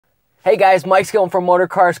Hey guys, Mike Skillin from Motor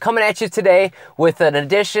Cars coming at you today with an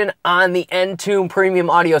edition on the Entune premium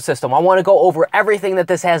audio system. I want to go over everything that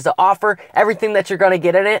this has to offer, everything that you're going to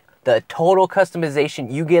get in it, the total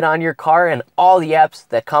customization you get on your car, and all the apps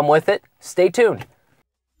that come with it. Stay tuned.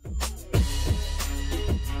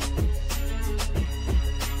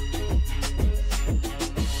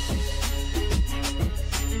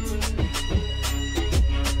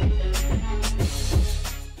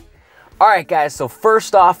 Alright guys, so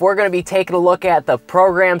first off, we're going to be taking a look at the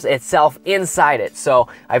programs itself inside it. So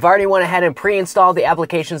I've already went ahead and pre-installed the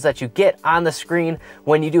applications that you get on the screen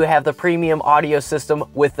when you do have the premium audio system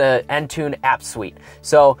with the Entune app suite.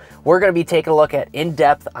 So we're going to be taking a look at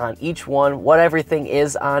in-depth on each one, what everything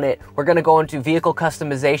is on it. We're going to go into vehicle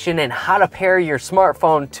customization and how to pair your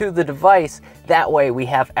smartphone to the device. That way we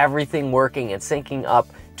have everything working and syncing up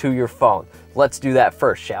to your phone. Let's do that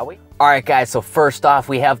first, shall we? Alright guys, so first off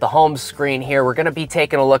we have the home screen here. We're going to be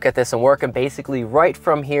taking a look at this and working basically right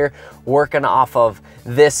from here, working off of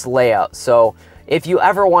this layout. So if you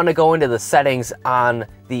ever want to go into the settings on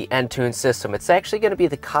the Entune system, it's actually going to be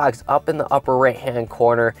the cogs up in the upper right hand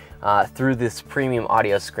corner through this premium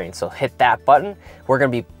audio screen. So hit that button. We're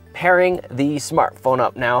going to be pairing the smartphone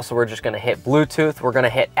up now, so we're just going to hit Bluetooth. We're going to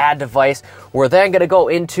hit add device. We're then going to go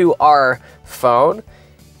into our phone,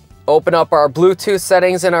 open up our Bluetooth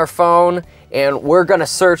settings in our phone, and we're going to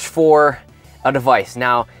search for a device.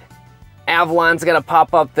 Now, Avalon's going to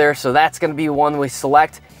pop up there, so that's going to be one we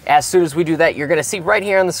select. As soon as we do that, you're going to see right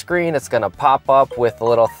here on the screen, it's going to pop up with a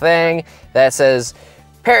little thing that says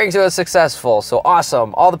pairing was successful. So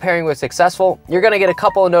awesome, all the pairing was successful. You're going to get a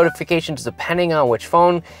couple of notifications depending on which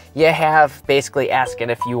phone you have, basically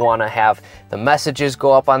asking if you want to have the messages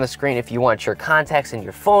go up on the screen, if you want your contacts and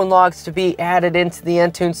your phone logs to be added into the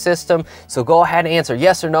Entune system. So go ahead and answer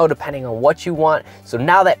yes or no depending on what you want. So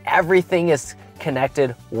now that everything is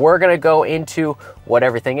connected, we're going to go into what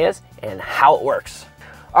everything is and how it works.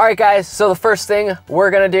 Alright guys, so the first thing we're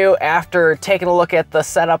going to do after taking a look at the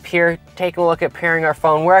setup here, taking a look at pairing our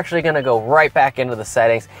phone, we're actually going to go right back into the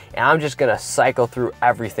settings, and I'm just going to cycle through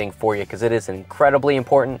everything for you because it is incredibly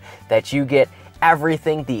important that you get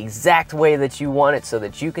everything the exact way that you want it so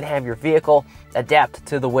that you can have your vehicle adapt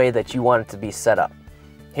to the way that you want it to be set up.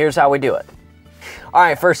 Here's how we do it.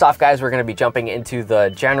 Alright, first off guys, we're going to be jumping into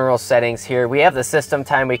the general settings here. We have the system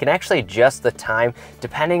time. We can actually adjust the time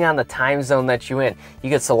depending on the time zone that you're in. You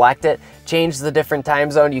can select it, change the different time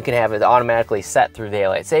zone. You can have it automatically set through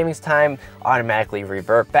daylight savings time, automatically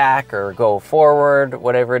revert back or go forward,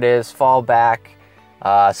 whatever it is, fall back,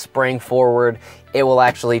 spring forward. It will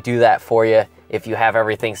actually do that for you if you have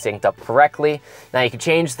everything synced up correctly. Now you can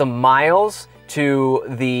change the miles to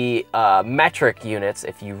the metric units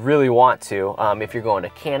if you really want to. If you're going to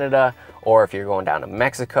Canada or if you're going down to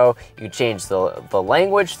Mexico, you can change the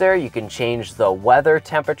language there. You can change the weather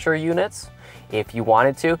temperature units if you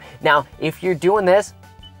wanted to. Now, if you're doing this,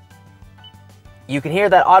 you can hear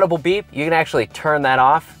that audible beep. You can actually turn that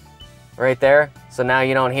off right there. So now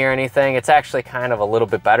you don't hear anything. It's actually kind of a little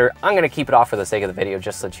bit better. I'm going to keep it off for the sake of the video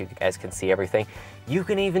just so that you guys can see everything. You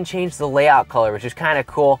can even change the layout color, which is kind of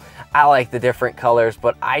cool. I like the different colors,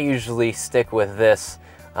 but I usually stick with this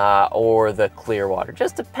or the clear water,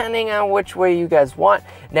 just depending on which way you guys want.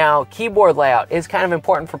 Now, keyboard layout is kind of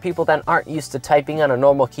important for people that aren't used to typing on a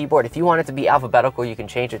normal keyboard. If you want it to be alphabetical, you can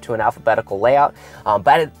change it to an alphabetical layout,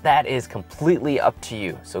 but that is completely up to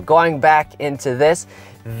you. So going back into this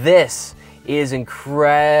is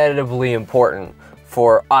incredibly important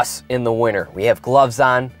for us in the winter. We have gloves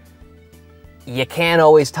on. You can't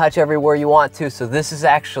always touch everywhere you want to, so this is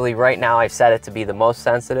actually, right now I've set it to be the most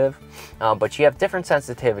sensitive, but you have different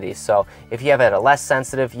sensitivities. So if you have it a less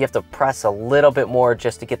sensitive, you have to press a little bit more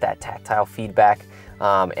just to get that tactile feedback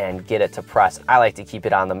and get it to press. I like to keep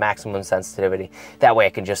it on the maximum sensitivity. That way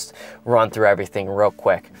I can just run through everything real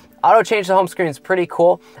quick. Auto change the home screen is pretty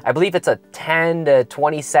cool. I believe it's a 10 to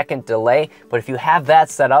 20 second delay, but if you have that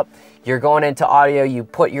set up, you're going into audio, you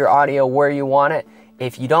put your audio where you want it.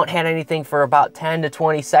 If you don't have anything for about 10 to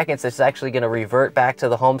 20 seconds, it's actually going to revert back to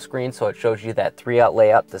the home screen, so it shows you that 3-out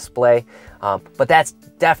layout display. But that's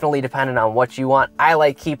definitely dependent on what you want. I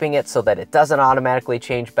like keeping it so that it doesn't automatically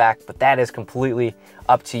change back, but that is completely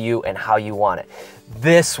up to you and how you want it.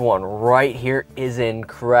 This one right here is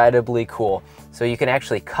incredibly cool. So you can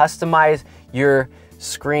actually customize your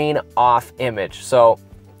screen off image. So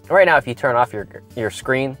right now, if you turn off your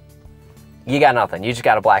screen, you got nothing. You just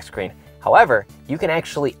got a black screen. However, you can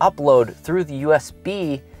actually upload through the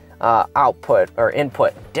USB output or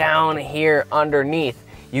input down here underneath.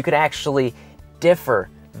 You could actually differ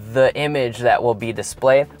the image that will be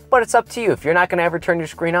displayed, but it's up to you. If you're not going to ever turn your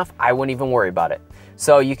screen off, I wouldn't even worry about it.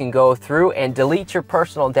 So you can go through and delete your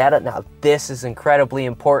personal data. Now, this is incredibly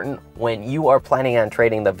important when you are planning on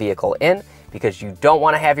trading the vehicle in, because you don't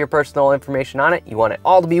want to have your personal information on it. You want it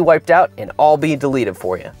all to be wiped out and all be deleted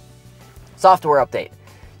for you. Software update.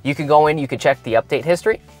 You can go in, you can check the update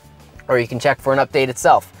history, or you can check for an update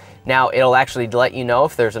itself. Now, it'll actually let you know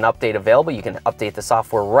if there's an update available. You can update the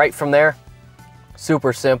software right from there.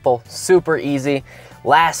 Super simple, super easy.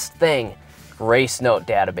 Last thing, Grace Note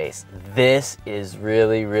database. This is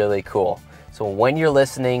really, really cool. So when you're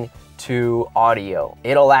listening to audio,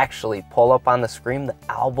 it'll actually pull up on the screen the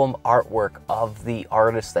album artwork of the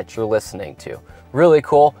artist that you're listening to. Really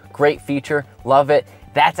cool, great feature, love it.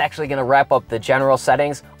 That's actually gonna wrap up the general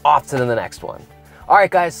settings. Off to the next one. All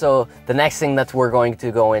right, guys, so the next thing that we're going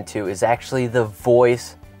to go into is actually the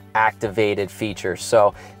voice activated feature.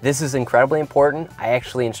 So this is incredibly important. I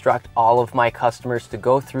actually instruct all of my customers to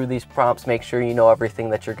go through these prompts, make sure you know everything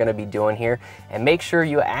that you're going to be doing here, and make sure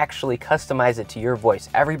you actually customize it to your voice.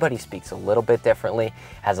 Everybody speaks a little bit differently,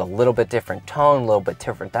 has a little bit different tone, a little bit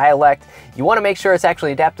different dialect. You want to make sure it's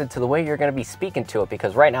actually adapted to the way you're going to be speaking to it,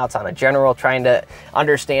 because right now it's on a general, trying to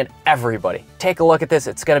understand everybody. Take a look at this.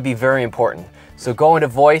 It's going to be very important. So go into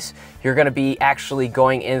voice, you're gonna be actually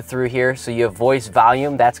going in through here. So you have voice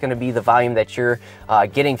volume, that's gonna be the volume that you're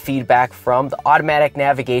getting feedback from. The automatic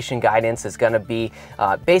navigation guidance is gonna be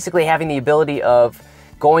basically having the ability of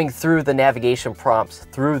going through the navigation prompts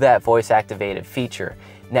through that voice activated feature.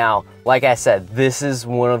 Now, like I said, this is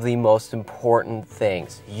one of the most important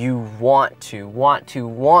things. You want to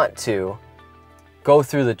go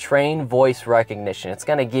through the train voice recognition. It's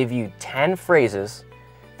gonna give you 10 phrases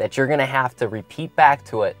that you're gonna have to repeat back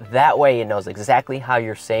to it. That way it knows exactly how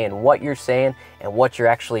you're saying, what you're saying, and what you're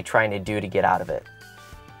actually trying to do to get out of it.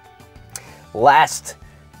 Last,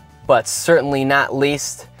 but certainly not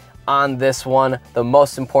least, on this one, the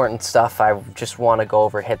most important stuff I just wanna go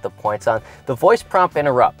over, hit the points on, the voice prompt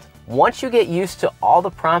interrupt. Once you get used to all the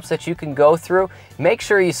prompts that you can go through, make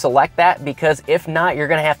sure you select that, because if not, you're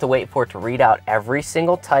gonna have to wait for it to read out every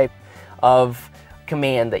single type of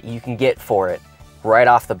command that you can get for it right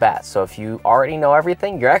off the bat. So if you already know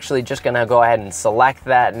everything, you're actually just gonna go ahead and select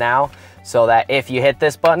that now, so that if you hit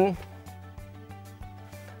this button,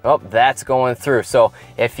 oh, that's going through. So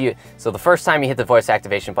the first time you hit the voice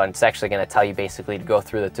activation button, it's actually gonna tell you basically to go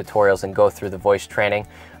through the tutorials and go through the voice training.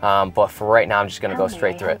 But for right now, I'm just gonna go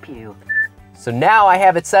straight through it. So now I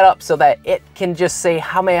have it set up so that it can just say,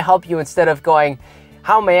 how may I help you, instead of going,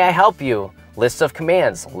 how may I help you? List of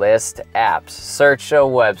commands, list apps, search a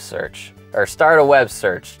web search, or start a web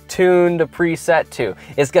search, tune to preset to.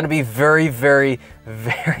 It's gonna be very, very,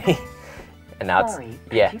 very, and now it's,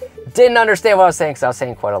 yeah. Didn't understand what I was saying, because I was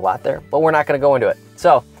saying quite a lot there, but we're not gonna go into it.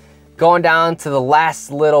 So, going down to the last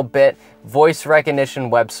little bit, voice recognition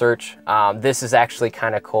web search. This is actually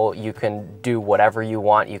kind of cool. You can do whatever you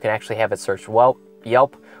want. You can actually have it search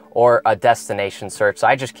Yelp or a destination search. So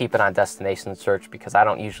I just keep it on destination search because I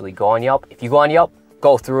don't usually go on Yelp. If you go on Yelp,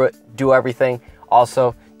 go through it, do everything.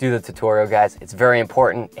 Also, do the tutorial, guys. It's very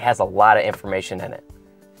important. It has a lot of information in it.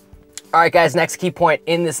 All right, guys, next key point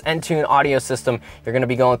in this Entune audio system, you're gonna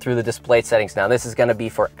be going through the display settings. Now, this is gonna be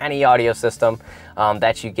for any audio system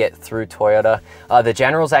that you get through Toyota. The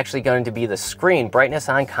general is actually going to be the screen, brightness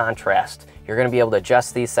on contrast. You're gonna be able to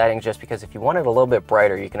adjust these settings, just because if you want it a little bit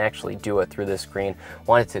brighter, you can actually do it through the screen.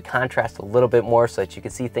 Want it to contrast a little bit more so that you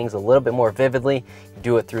can see things a little bit more vividly,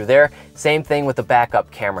 do it through there. Same thing with the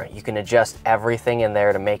backup camera. You can adjust everything in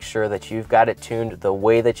there to make sure that you've got it tuned the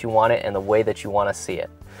way that you want it and the way that you wanna see it.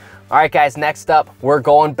 All right, guys, next up, we're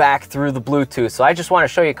going back through the Bluetooth. So I just want to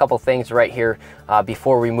show you a couple things right here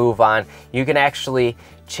before we move on. You can actually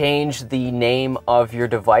change the name of your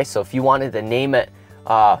device. So if you wanted to name it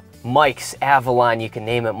Mike's Avalon, you can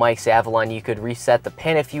name it Mike's Avalon. You could reset the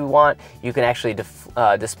pin if you want. You can actually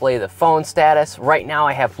display the phone status. Right now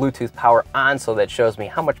I have Bluetooth power on, so that shows me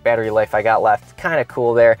how much battery life I got left. Kind of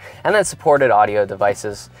cool there. And then supported audio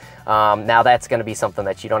devices. Now that's going to be something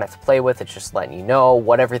that you don't have to play with. It's just letting you know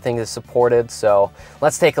what everything is supported. So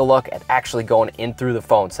let's take a look at actually going in through the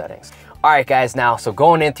phone settings. All right, guys, now, so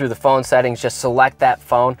going in through the phone settings, just select that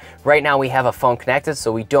phone. Right now we have a phone connected,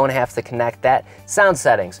 so we don't have to connect that. Sound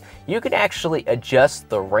settings. You can actually adjust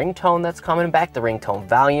the ringtone that's coming back, the ringtone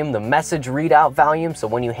volume, the message readout volume. So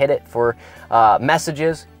when you hit it for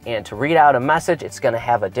messages and to read out a message, it's gonna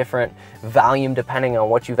have a different volume depending on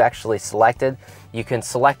what you've actually selected. You can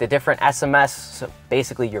select a different SMS, so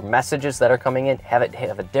basically your messages that are coming in, have it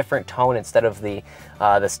have a different tone instead of the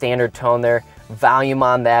standard tone there. Volume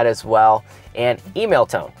on that as well, and email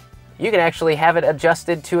tone. You can actually have it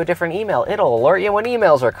adjusted to a different email. It'll alert you when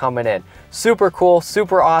emails are coming in. Super cool,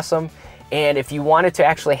 super awesome. And if you wanted to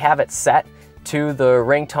actually have it set to the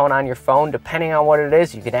ringtone on your phone, depending on what it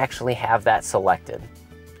is, you can actually have that selected.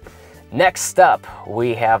 Next up,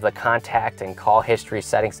 we have the contact and call history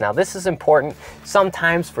settings. Now this is important.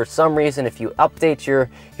 Sometimes for some reason, if you update your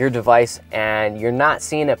device and you're not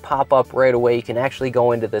seeing it pop up right away, you can actually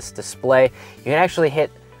go into this display. You can actually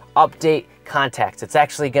hit update contacts. It's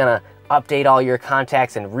actually gonna update all your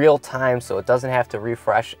contacts in real time, so it doesn't have to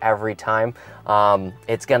refresh every time.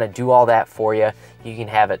 It's gonna do all that for you. You can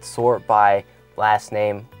have it sort by last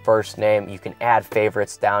name, first name. You can add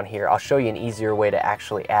favorites down here. I'll show you an easier way to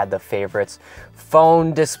actually add the favorites.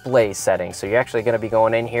 Phone display settings. So you're actually going to be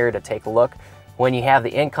going in here to take a look. When you have the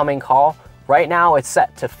incoming call, right now it's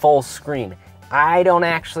set to full screen. I don't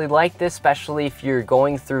actually like this, especially if you're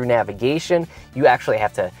going through navigation. You actually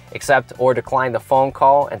have to accept or decline the phone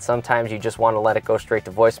call, and sometimes you just want to let it go straight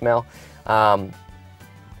to voicemail.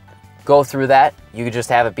 Go through that, you could just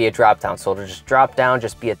have it be a drop down. So it'll just drop down,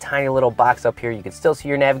 just be a tiny little box up here. You can still see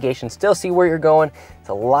your navigation, still see where you're going. It's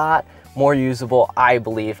a lot more usable, I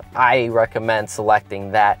believe. I recommend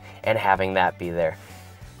selecting that and having that be there.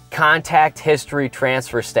 Contact history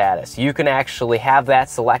transfer status. You can actually have that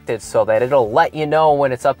selected so that it'll let you know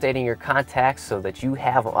when it's updating your contacts so that you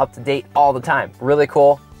have them up to date all the time. Really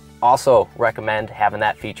cool. Also recommend having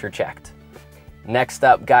that feature checked. Next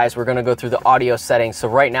up, guys, we're gonna go through the audio settings. So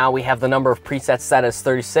right now we have the number of presets set as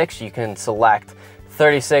 36. You can select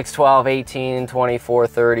 36, 12, 18, 24,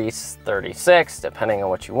 30, 36, depending on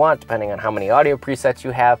what you want, depending on how many audio presets you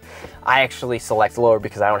have. I actually select lower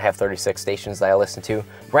because I don't have 36 stations that I listen to.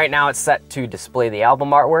 Right now it's set to display the album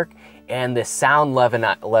artwork, and the sound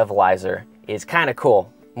levelizer is kind of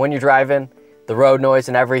cool. When you're driving, the road noise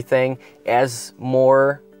and everything, as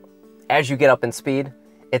you get up in speed,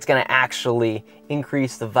 it's gonna actually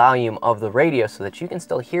increase the volume of the radio so that you can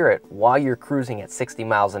still hear it while you're cruising at 60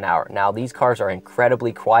 miles an hour. Now, these cars are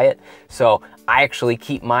incredibly quiet, so I actually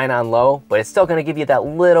keep mine on low, but it's still gonna give you that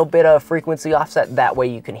little bit of frequency offset. That way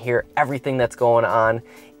you can hear everything that's going on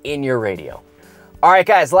in your radio. All right,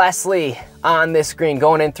 guys, lastly, on this screen,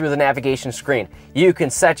 going in through the navigation screen, you can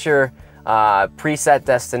set your preset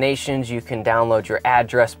destinations. You can download your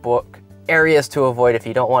address book, areas to avoid. If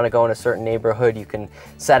you don't want to go in a certain neighborhood, you can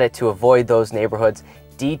set it to avoid those neighborhoods.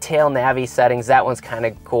 Detail Navi settings, that one's kind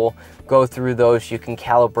of cool. Go through those, you can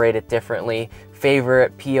calibrate it differently.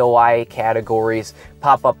 Favorite POI categories,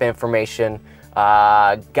 pop-up information,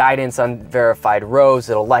 guidance on verified rows.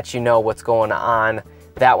 It'll let you know what's going on.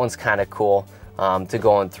 That one's kind of cool to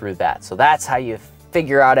going through that. So that's how you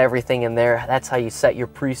figure out everything in there. That's how you set your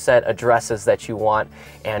preset addresses that you want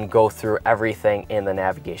and go through everything in the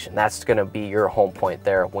navigation. That's gonna be your home point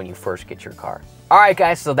there when you first get your car. All right,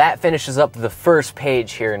 guys, so that finishes up the first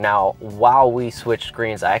page here. Now, while we switch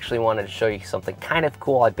screens, I actually wanted to show you something kind of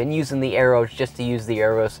cool. I've been using the arrows just to use the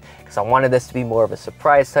arrows because I wanted this to be more of a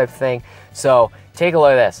surprise type thing. So take a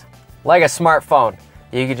look at this. Like a smartphone,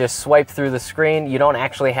 you can just swipe through the screen. You don't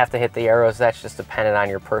actually have to hit the arrows. That's just dependent on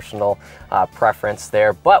your personal preference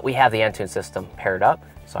there. But we have the Entune system paired up,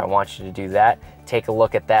 so I want you to do that. Take a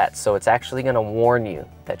look at that. So it's actually gonna warn you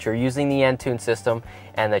that you're using the Entune system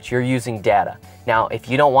and that you're using data. Now, if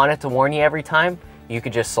you don't want it to warn you every time, you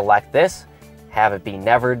could just select this, have it be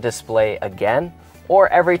never display again, or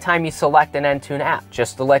every time you select an Entune app,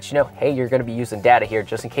 just to let you know, hey, you're gonna be using data here,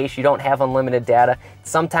 just in case you don't have unlimited data. It's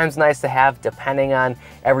sometimes nice to have, depending on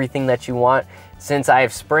everything that you want. Since I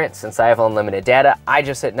have Sprint, since I have unlimited data, I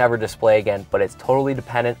just hit never display again, but it's totally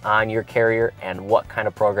dependent on your carrier and what kind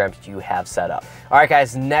of programs you have set up. All right,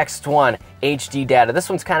 guys, next one, HD data. This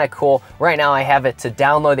one's kind of cool. Right now I have it to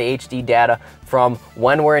download the HD data from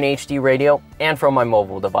when we're in HD radio and from my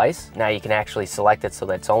mobile device. Now you can actually select it so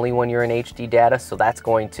that's only when you're in HD data. So that's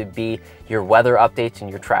going to be your weather updates and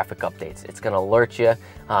your traffic updates. It's gonna alert you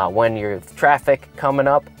when your traffic coming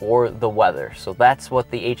up or the weather. So that's what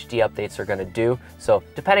the HD updates are gonna do. So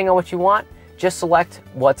depending on what you want, just select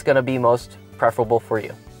what's gonna be most preferable for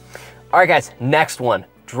you. All right, guys, next one,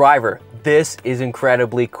 driver. This is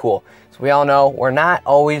incredibly cool. So we all know we're not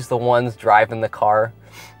always the ones driving the car.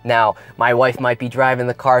 Now, my wife might be driving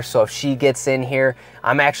the car, so if she gets in here,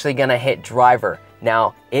 I'm actually gonna hit driver.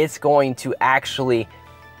 Now, it's going to actually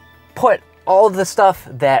put all of the stuff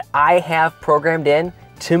that I have programmed in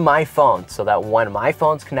to my phone so that when my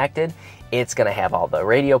phone's connected, it's gonna have all the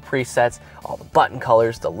radio presets, all the button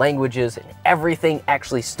colors, the languages, and everything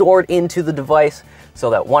actually stored into the device so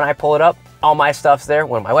that when I pull it up, all my stuff's there.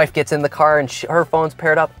 When my wife gets in the car and her phone's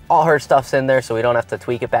paired up, all her stuff's in there so we don't have to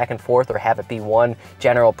tweak it back and forth or have it be one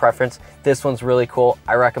general preference. This one's really cool.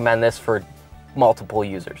 I recommend this for multiple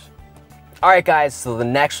users. All right, guys, so the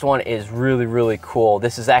next one is really, really cool.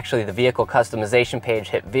 This is actually the vehicle customization page.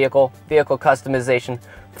 Hit vehicle customization.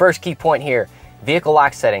 First key point here, vehicle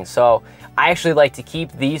lock settings. So I actually like to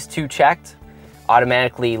keep these two checked.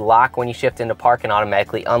 Automatically lock when you shift into park and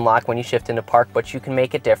automatically unlock when you shift into park, but you can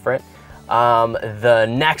make it different. The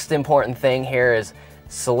next important thing here is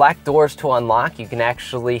select doors to unlock. You can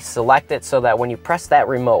actually select it so that when you press that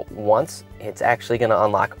remote once, it's actually going to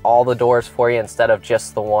unlock all the doors for you instead of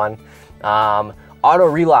just the one. Auto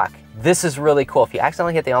relock. This is really cool. If you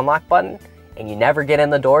accidentally hit the unlock button and you never get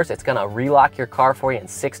in the doors, it's going to relock your car for you in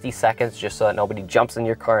 60 seconds just so that nobody jumps in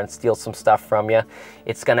your car and steals some stuff from you.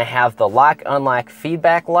 It's going to have the lock unlock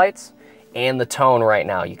feedback lights and the tone right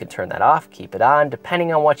now. You can turn that off, keep it on,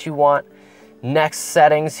 depending on what you want. Next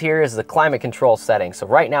settings here is the climate control setting. So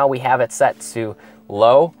right now we have it set to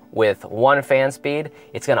low with 1 fan speed.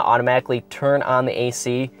 It's going to automatically turn on the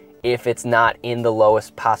AC if it's not in the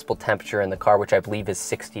lowest possible temperature in the car, which I believe is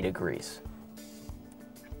 60 degrees.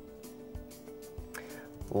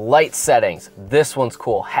 Light settings. This one's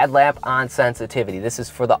cool. Headlamp on sensitivity. This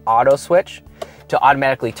is for the auto switch to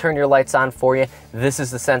automatically turn your lights on for you. This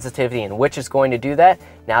is the sensitivity in which it's going to do that.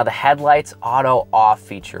 Now the headlights auto off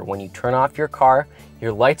feature. When you turn off your car,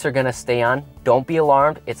 your lights are going to stay on. Don't be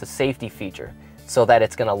alarmed. It's a safety feature so that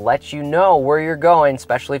it's going to let you know where you're going,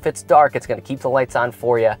 especially if it's dark. It's going to keep the lights on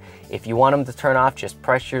for you. If you want them to turn off, just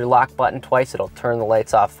press your lock button twice. It'll turn the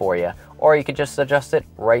lights off for you. Or you could just adjust it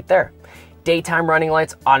right there. Daytime running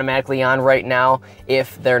lights automatically on right now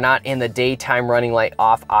if they're not in the daytime running light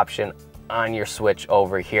off option on your switch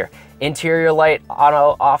over here. Interior light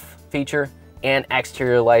auto off feature and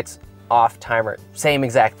exterior lights off timer. Same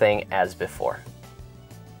exact thing as before.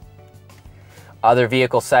 Other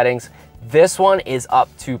vehicle settings. This one is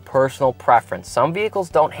up to personal preference. Some vehicles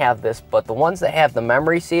don't have this, but the ones that have the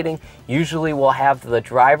memory seating usually will have the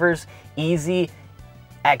driver's easy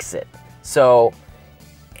exit. So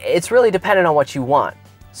it's really dependent on what you want.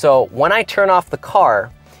 So when I turn off the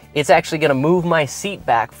car, it's actually going to move my seat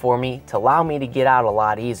back for me to allow me to get out a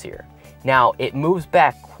lot easier. Now, it moves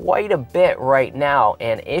back quite a bit right now,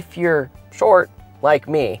 and if you're short like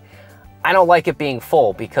me, I don't like it being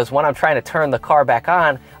full because when I'm trying to turn the car back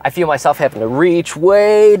on, I feel myself having to reach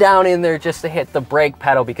way down in there just to hit the brake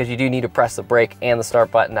pedal because you do need to press the brake and the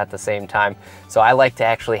start button at the same time. So I like to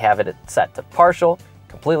actually have it set to partial,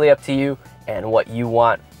 completely up to you and what you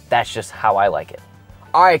want. That's just how I like it.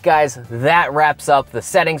 All right, guys, that wraps up the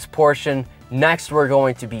settings portion. Next, we're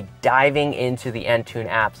going to be diving into the Entune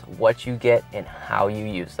apps, what you get and how you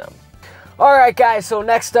use them. All right, guys, so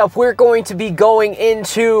next up, we're going to be going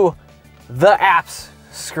into the apps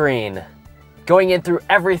screen. Going in through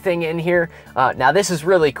everything in here. Now, this is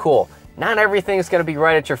really cool. Not everything is going to be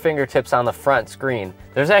right at your fingertips on the front screen.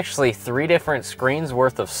 There's actually 3 different screens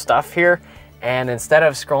worth of stuff here. And instead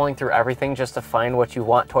of scrolling through everything just to find what you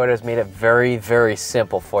want, Toyota's made it very, very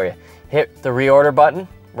simple for you. Hit the reorder button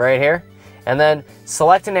right here, and then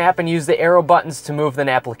select an app and use the arrow buttons to move an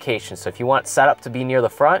application. So if you want setup to be near the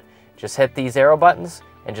front, just hit these arrow buttons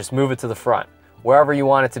and just move it to the front, wherever you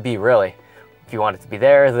want it to be, really. If you want it to be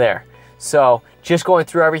there, there. So just going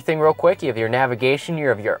through everything real quick, you have your navigation, you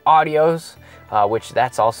have your audios, which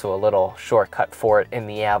that's also a little shortcut for it in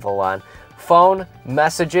the Avalon. Phone,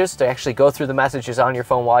 messages, to actually go through the messages on your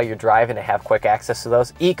phone while you're driving to have quick access to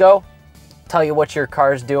those. Eco, tell you what your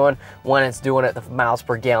car's doing, when it's doing it, the miles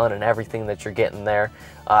per gallon and everything that you're getting there.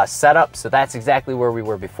 Setup, so that's exactly where we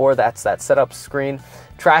were before. That's that setup screen.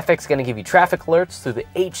 Traffic's going to give you traffic alerts through the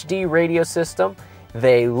HD radio system.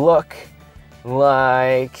 They look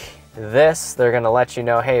like this. They're going to let you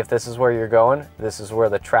know, hey, if this is where you're going, this is where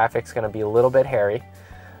the traffic's going to be a little bit hairy.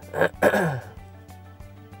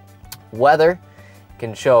 Weather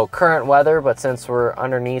can show current weather, but since we're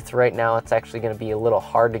underneath right now, it's actually going to be a little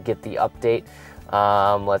hard to get the update.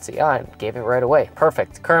 Let's see. I gave it right away.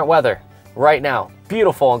 Perfect. Current weather right now.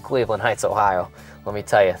 Beautiful in Cleveland Heights, Ohio. Let me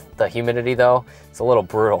tell you, the humidity though, it's a little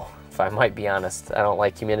brutal, if I might be honest. I don't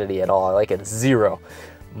like humidity at all. I like it 0.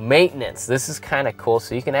 Maintenance. This is kind of cool.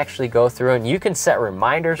 So you can actually go through and you can set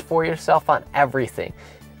reminders for yourself on everything.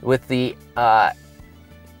 With the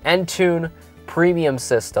Entune premium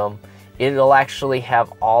system, it'll actually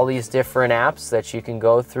have all these different apps that you can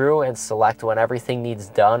go through and select when everything needs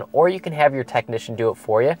done, or you can have your technician do it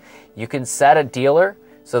for you. You can set a dealer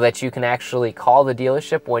so that you can actually call the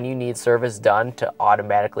dealership when you need service done to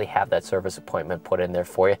automatically have that service appointment put in there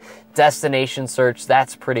for you. Destination search,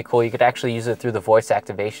 that's pretty cool. You could actually use it through the voice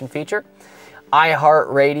activation feature.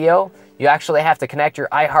 iHeartRadio, you actually have to connect your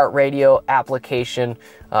iHeartRadio application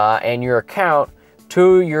and your account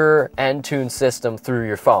to your Entune system through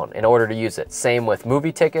your phone in order to use it. Same with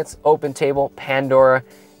movie tickets, OpenTable, Pandora,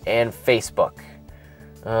 and Facebook.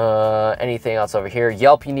 Anything else over here?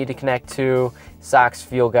 Yelp you need to connect to, Sox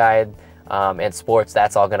Fuel Guide, and sports,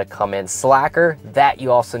 that's all gonna come in. Slacker, that you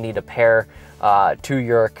also need to pair to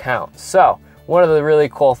your account. So one of the really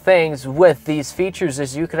cool things with these features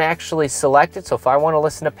is you can actually select it. So if I wanna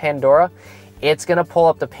listen to Pandora, it's gonna pull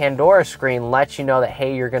up the Pandora screen, let you know that,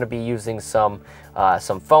 hey, you're gonna be using some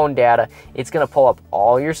phone data. It's gonna pull up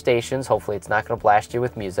all your stations. Hopefully it's not gonna blast you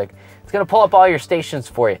with music. It's gonna pull up all your stations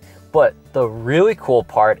for you. But the really cool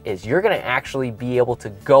part is you're gonna actually be able to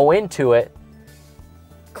go into it,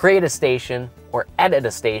 create a station or edit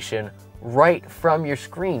a station right from your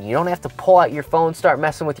screen. You don't have to pull out your phone, start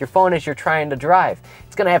messing with your phone as you're trying to drive.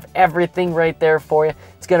 It's gonna have everything right there for you.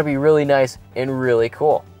 It's gonna be really nice and really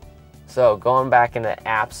cool. So going back into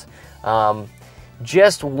apps,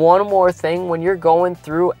 just one more thing, when you're going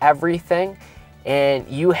through everything and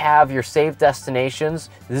you have your saved destinations,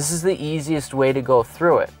 this is the easiest way to go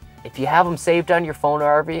through it. If you have them saved on your phone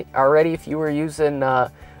already, if you were using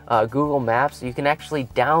Google Maps, you can actually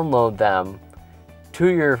download them to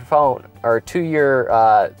your phone or to your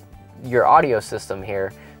audio system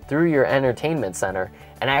here through your entertainment center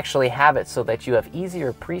and actually have it so that you have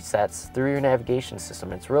easier presets through your navigation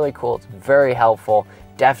system. It's really cool. It's very helpful.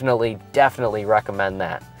 Definitely recommend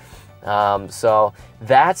that. So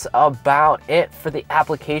that's about it for the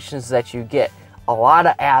applications that you get. A lot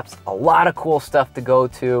of apps, a lot of cool stuff to go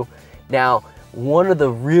to. Now, one of the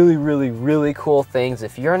really cool things,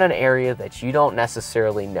 if you're in an area that you don't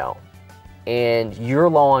necessarily know and you're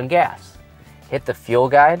low on gas, hit the fuel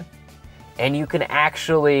guide and you can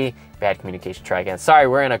actually, bad communication, try again. Sorry,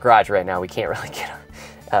 we're in a garage right now. We can't really get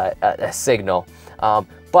a signal.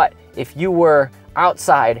 But if you were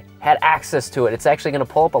outside, had access to it, it's actually gonna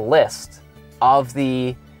pull up a list of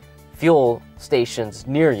the fuel stations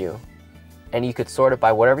near you, and you could sort it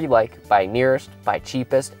by whatever you like, by nearest, by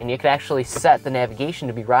cheapest, and you can actually set the navigation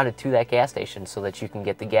to be routed to that gas station so that you can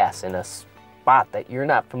get the gas in a spot that you're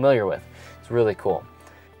not familiar with. It's really cool.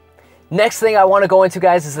 Next thing I want to go into,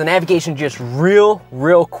 guys, is the navigation just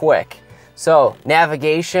real quick. So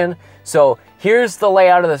navigation, so here's the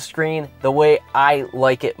layout of the screen the way I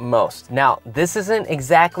like it most. Now, this isn't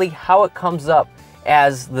exactly how it comes up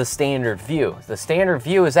as the standard view. The standard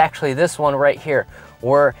view is actually this one right here,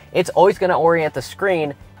 where it's always going to orient the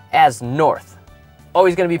screen as north.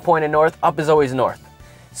 Always going to be pointed north, up is always north.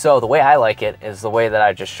 So the way I like it is the way that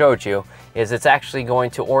I just showed you, is it's actually going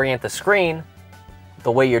to orient the screen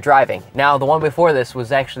the way you're driving. Now, the one before this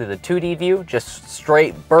was actually the 2D view, just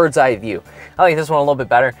straight bird's eye view. I like this one a little bit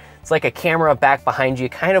better. It's like a camera back behind you,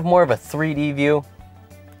 kind of more of a 3D view.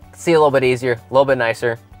 See a little bit easier, a little bit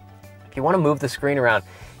nicer. If you want to move the screen around,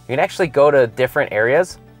 you can actually go to different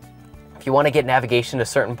areas. If you want to get navigation to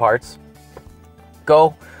certain parts,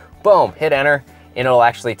 go, boom, hit enter, and it'll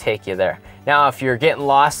actually take you there. Now, if you're getting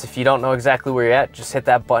lost, if you don't know exactly where you're at, just hit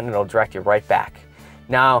that button, it'll direct you right back.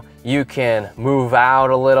 Now, you can move out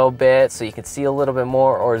a little bit so you can see a little bit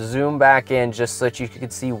more, or zoom back in just so that you can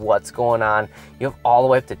see what's going on. You have all the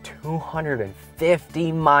way up to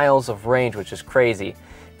 250 miles of range, which is crazy.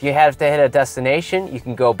 If you have to hit a destination, you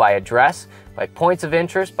can go by address, by points of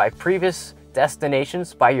interest, by previous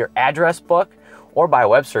destinations, by your address book, or by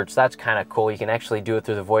web search. That's kind of cool. You can actually do it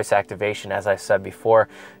through the voice activation, as I said before.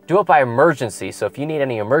 Do it by emergency. So if you need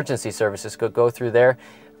any emergency services, go through there,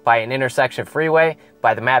 by an intersection freeway,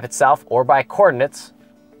 by the map itself, or by coordinates.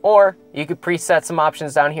 Or you could preset some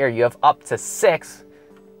options down here. You have up to 6,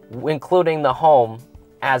 including the home,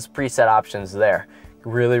 as preset options there.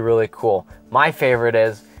 Really cool. My favorite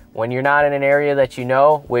is when you're not in an area that you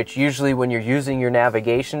know, which usually when you're using your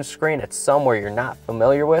navigation screen, it's somewhere you're not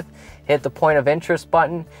familiar with, hit the point of interest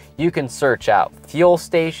button. You can search out fuel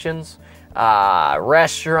stations,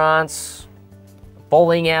 restaurants,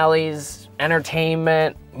 bowling alleys,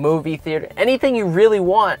 entertainment, movie theater, anything you really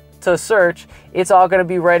want to search, it's all going to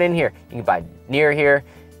be right in here. You can buy near here,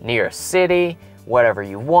 near a city, whatever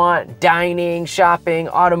you want, dining, shopping,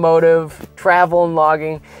 automotive, travel and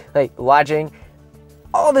lodging,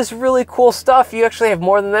 all this really cool stuff. You actually have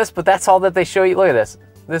more than this, but that's all that they show you. Look at this.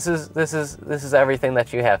 This is everything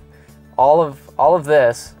that you have. All of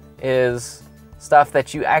this is stuff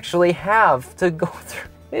that you actually have to go through.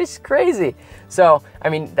 It's crazy. So, I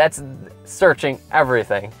mean, that's searching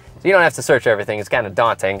everything. So you don't have to search everything. It's kind of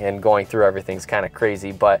daunting, and going through everything's kind of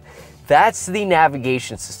crazy, but that's the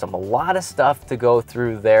navigation system. A lot of stuff to go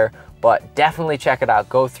through there, but definitely check it out.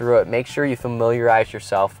 Go through it. Make sure you familiarize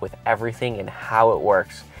yourself with everything and how it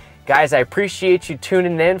works. Guys, I appreciate you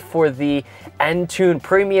tuning in for the Entune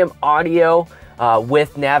Premium Audio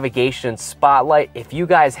with navigation spotlight. If you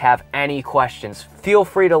guys have any questions, feel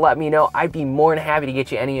free to let me know. I'd be more than happy to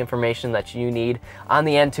get you any information that you need on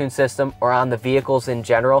the Entune system or on the vehicles in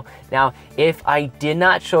general. Now, if I did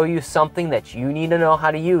not show you something that you need to know how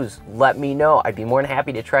to use, let me know. I'd be more than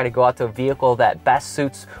happy to try to go out to a vehicle that best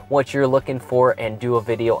suits what you're looking for and do a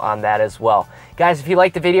video on that as well. Guys, if you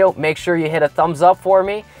liked the video, make sure you hit a thumbs up for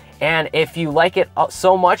me. And if you like it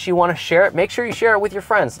so much you want to share it, make sure you share it with your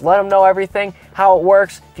friends. Let them know everything, how it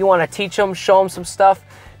works. If you want to teach them, show them some stuff,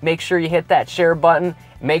 make sure you hit that share button.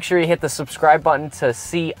 Make sure you hit the subscribe button to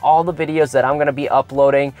see all the videos that I'm going to be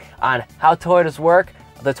uploading on how Toyotas work,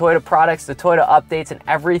 the Toyota products, the Toyota updates, and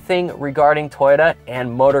everything regarding Toyota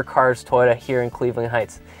and Motor Cars Toyota here in Cleveland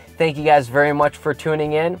Heights. Thank you guys very much for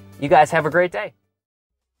tuning in. You guys have a great day.